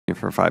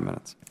for 5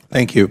 minutes.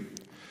 Thank you.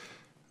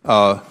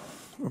 I'm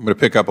going to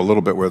pick up a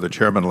little bit where the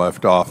chairman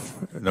left off.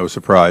 No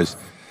surprise.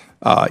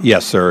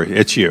 Yes, sir,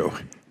 it's you.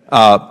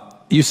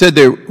 You said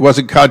there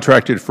wasn't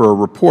contracted for a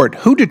report.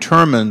 Who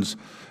determines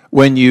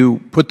when you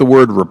put the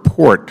word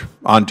report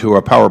onto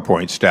a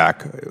PowerPoint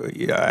stack?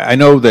 I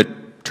know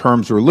that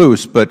terms are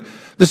loose, but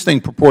this thing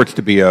purports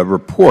to be a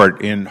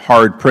report in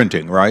hard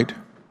printing, right?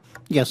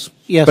 Yes,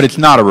 yes. But it's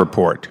not a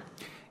report.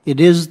 It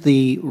is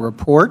the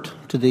report,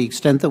 to the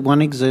extent that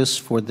one exists,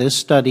 for this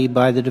study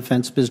by the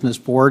Defense Business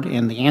Board,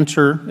 and the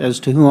answer as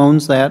to who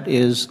owns that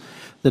is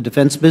the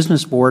Defense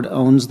Business Board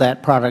owns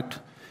that product,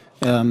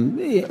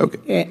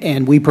 okay.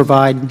 And we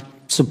provide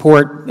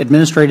support,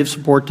 administrative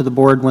support to the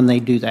board when they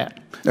do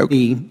that.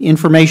 Okay. The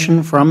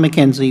information from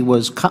McKinsey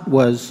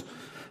was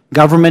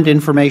government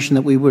information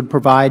that we would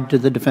provide to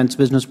the Defense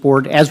Business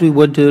Board as we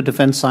would to a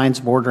Defense Science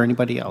Board or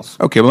anybody else.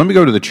 Okay, well, let me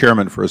go to the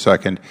chairman for a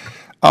second.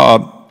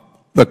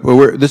 Look,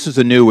 this is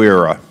a new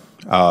era,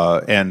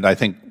 and I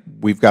think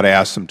we've got to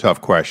ask some tough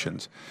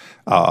questions.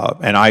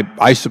 And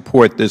I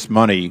support this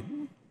money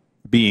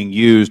being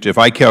used, if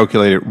I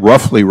calculate it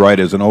roughly right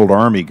as an old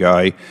Army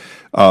guy,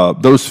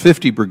 those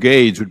 50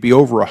 brigades would be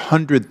over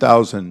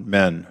 100,000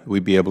 men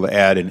we'd be able to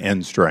add in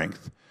end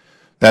strength.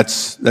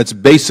 That's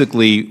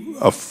basically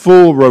a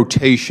full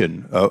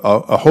rotation,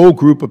 a whole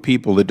group of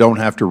people that don't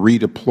have to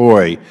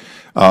redeploy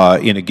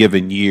in a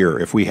given year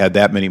if we had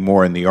that many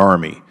more in the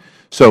Army.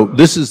 So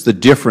this is the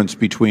difference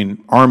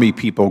between Army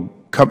people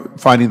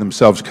finding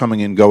themselves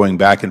coming and going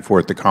back and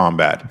forth to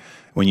combat.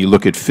 When you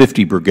look at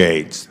 50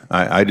 brigades,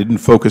 I didn't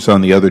focus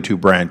on the other two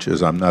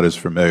branches. I'm not as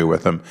familiar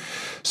with them.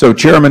 So,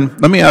 Chairman,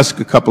 let me ask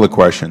a couple of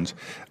questions.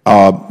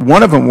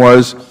 One of them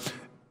was,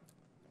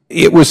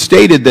 it was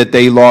stated that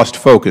they lost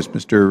focus.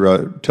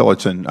 Mr.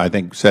 Tillotson, I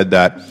think, said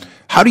that.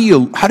 How do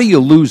you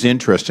lose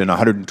interest in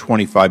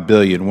 $125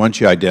 billion once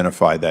you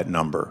identify that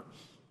number?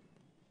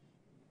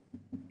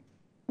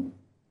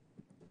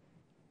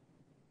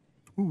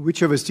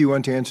 Which of us do you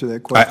want to answer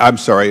that question? I'm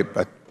sorry,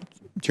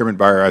 Chairman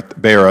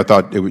Bayer, I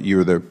thought you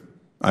were the,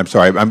 I'm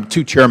sorry, I'm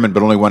two chairmen,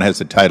 but only one has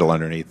the title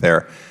underneath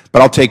there.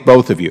 But I'll take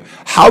both of you.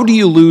 How do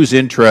you lose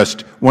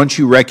interest once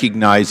you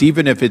recognize,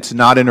 even if it's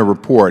not in a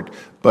report,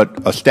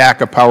 but a stack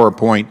of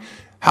PowerPoint,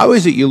 how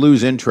is it you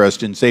lose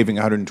interest in saving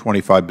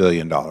 $125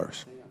 billion?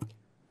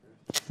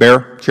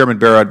 Bayer, Chairman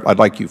Bayer, I'd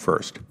like you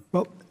first.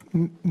 Well,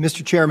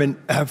 Mr.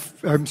 Chairman,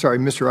 I'm sorry,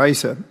 Mr.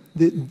 Issa,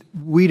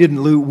 we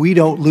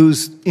don't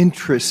lose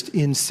interest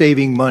in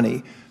saving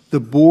money. The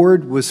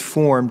board was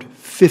formed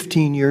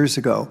 15 years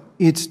ago.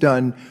 It's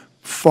done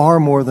far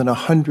more than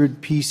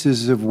 100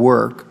 pieces of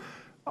work,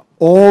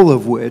 all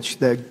of which,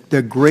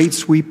 the great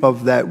sweep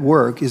of that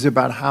work is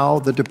about how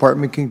the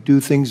department can do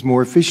things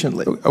more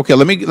efficiently. Okay,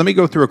 let me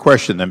go through a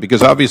question then,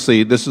 because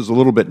obviously this is a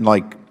little bit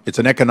like, it's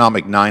an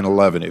economic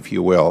 9/11, if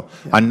you will.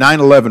 Yeah. On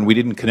 9/11, we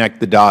didn't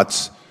connect the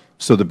dots,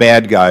 so the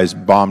bad guys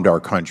bombed our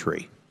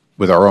country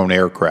with our own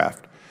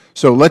aircraft.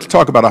 So let's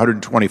talk about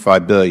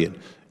 $125 billion.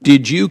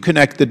 Did you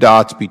connect the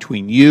dots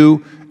between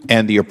you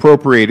and the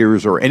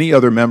appropriators or any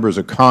other members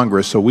of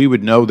Congress so we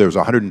would know there's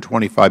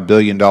 $125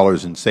 billion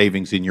in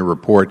savings in your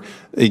report,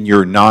 in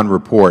your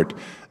non-report,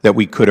 that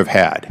we could have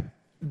had?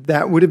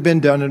 That would have been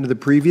done under the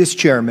previous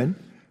chairman,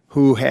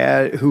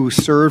 who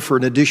served for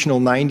an additional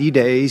 90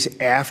 days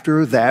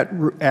after that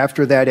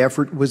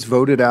effort was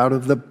voted out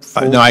of the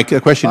full No, the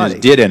question body. Is,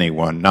 did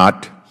anyone,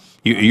 not...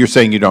 You're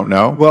saying you don't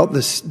know? Well,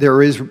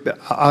 there is.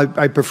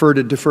 I prefer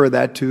to defer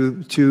that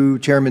to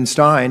Chairman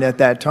Stein at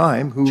that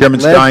time, who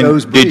Chairman led Stein,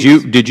 those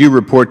briefs. did you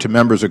report to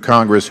members of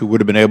Congress who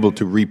would have been able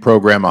to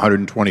reprogram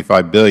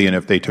 $125 billion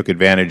if they took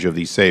advantage of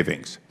these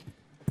savings?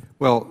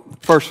 Well,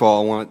 first of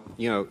all, I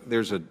want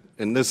there's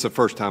and this is the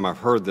first time I've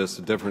heard this,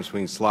 the difference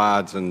between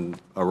slides and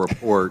a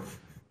report.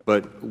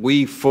 But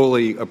we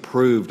fully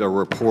approved a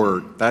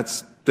report.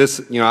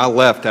 I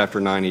left after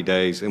 90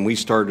 days, and we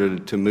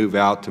started to move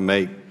out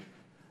to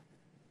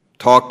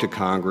talk to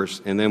Congress,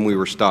 and then we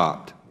were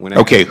stopped.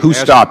 Okay, who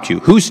stopped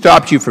you? Who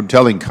stopped you from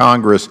telling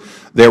Congress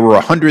there were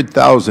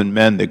 100,000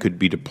 men that could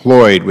be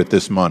deployed with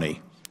this money?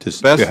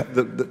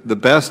 The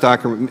best I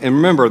can, and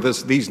remember,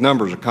 these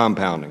numbers are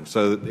compounding.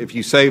 So if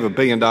you save $1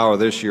 billion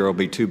this year, it'll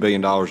be $2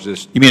 billion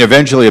this. You mean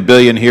eventually $1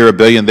 billion here, $1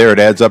 billion there? It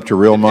adds up to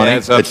real money.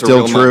 It's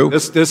still true.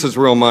 This is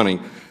real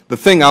money. The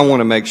thing I want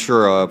to make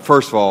sure of,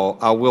 first of all,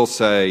 I will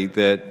say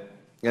that,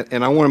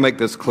 and I want to make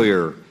this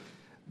clear,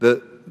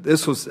 that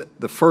this was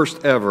the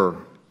first ever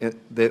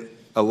that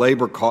a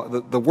labor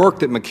the work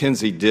that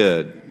McKinsey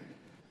did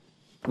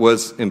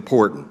was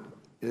important.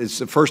 It's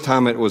the first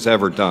time it was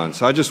ever done.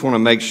 So I just want to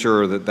make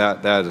sure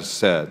that is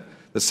said.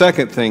 The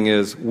second thing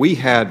is we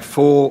had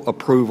full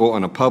approval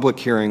and a public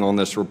hearing on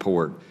this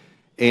report.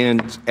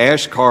 And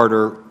Ash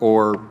Carter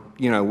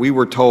we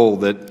were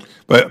told that.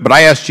 But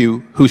I asked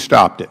you who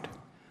stopped it.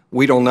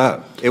 We don't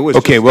know. It was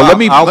okay. Well,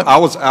 I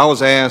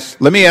was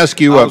asked. Let me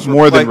ask you a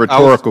more than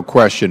rhetorical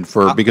question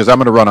because I'm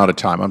going to run out of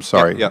time. I'm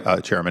sorry,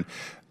 Chairman.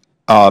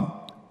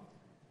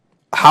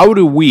 How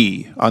do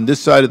we, on this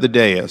side of the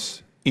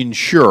dais,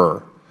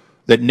 ensure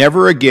that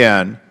never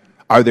again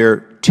are there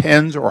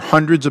tens or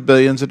hundreds of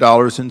billions of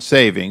dollars in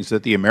savings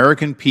that the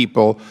American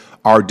people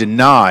are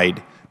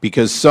denied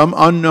because some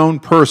unknown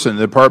person in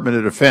the Department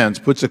of Defense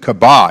puts a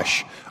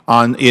kibosh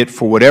on it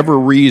for whatever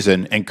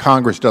reason, and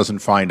Congress doesn't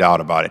find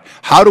out about it.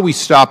 How do we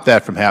stop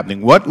that from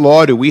happening? What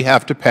law do we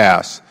have to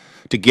pass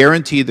to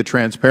guarantee the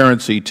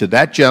transparency to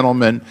that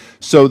gentleman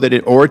so that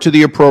it, or to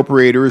the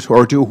appropriators,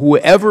 or to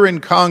whoever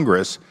in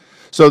Congress,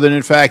 so that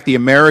in fact the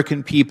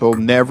American people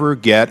never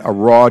get a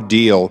raw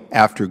deal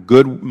after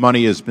good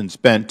money has been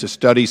spent to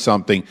study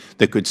something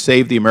that could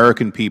save the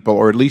American people,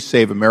 or at least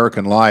save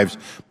American lives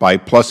by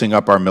plussing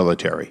up our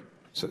military?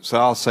 So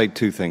I'll say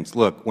two things.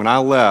 Look, when I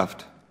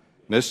left,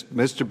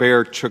 Mr.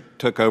 Baer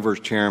took over as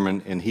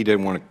chairman, and he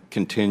didn't want to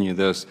continue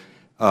this.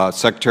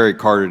 Secretary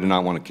Carter did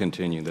not want to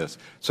continue this.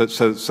 So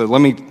let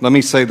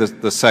me say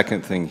the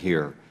second thing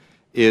here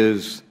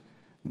is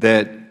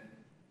that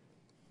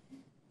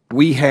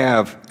we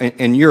have,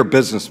 and you're a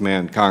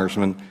businessman,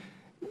 Congressman,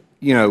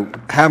 you know,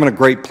 having a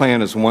great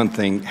plan is one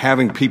thing,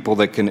 having people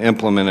that can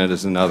implement it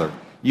is another.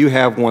 You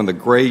have one of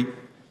the great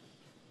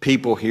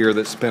people here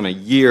that spent a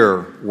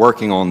year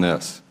working on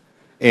this.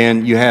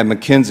 And you had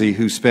McKinsey,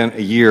 who spent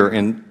a year,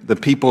 and the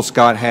people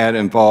Scott had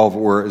involved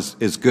were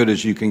as good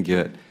as you can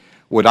get.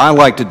 What I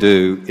like to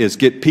do is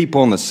get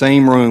people in the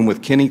same room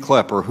with Kenny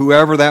Klepper,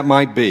 whoever that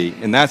might be,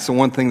 and that's the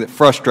one thing that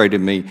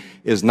frustrated me,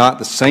 is not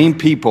the same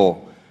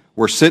people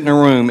were sitting in a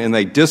room and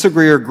they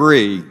disagree or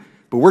agree,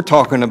 but we're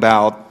talking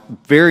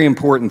about very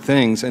important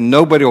things, and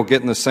nobody will get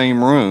in the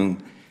same room.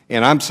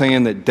 And I'm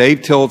saying that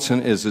Dave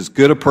Tillotson is as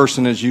good a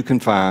person as you can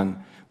find,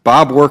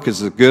 Bob Work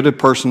is as good a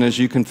person as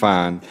you can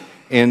find,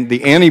 and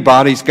the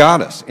antibodies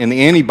got us. And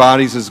the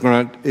antibodies is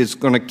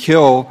going to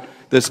kill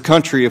this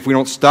country if we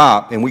don't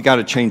stop. And we got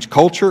to change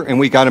culture, and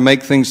we got to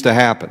make things to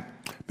happen.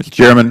 Mr.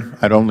 Chairman,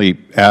 I'd only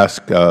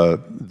ask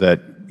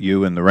that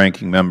you and the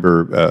ranking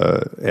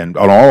member and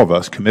all of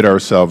us commit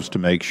ourselves to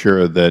make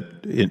sure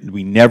that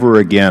we never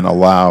again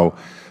allow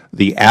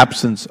the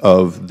absence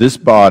of this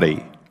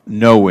body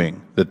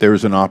knowing that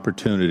there's an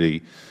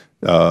opportunity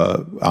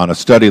on a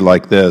study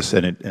like this,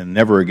 and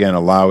never again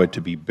allow it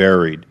to be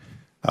buried.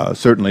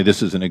 Certainly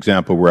this is an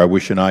example where I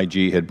wish an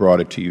IG had brought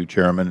it to you,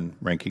 Chairman and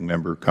Ranking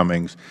Member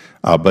Cummings,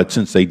 but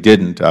since they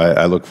didn't,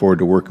 I look forward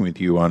to working with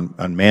you on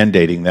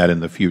mandating that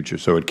in the future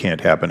so it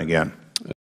can't happen again.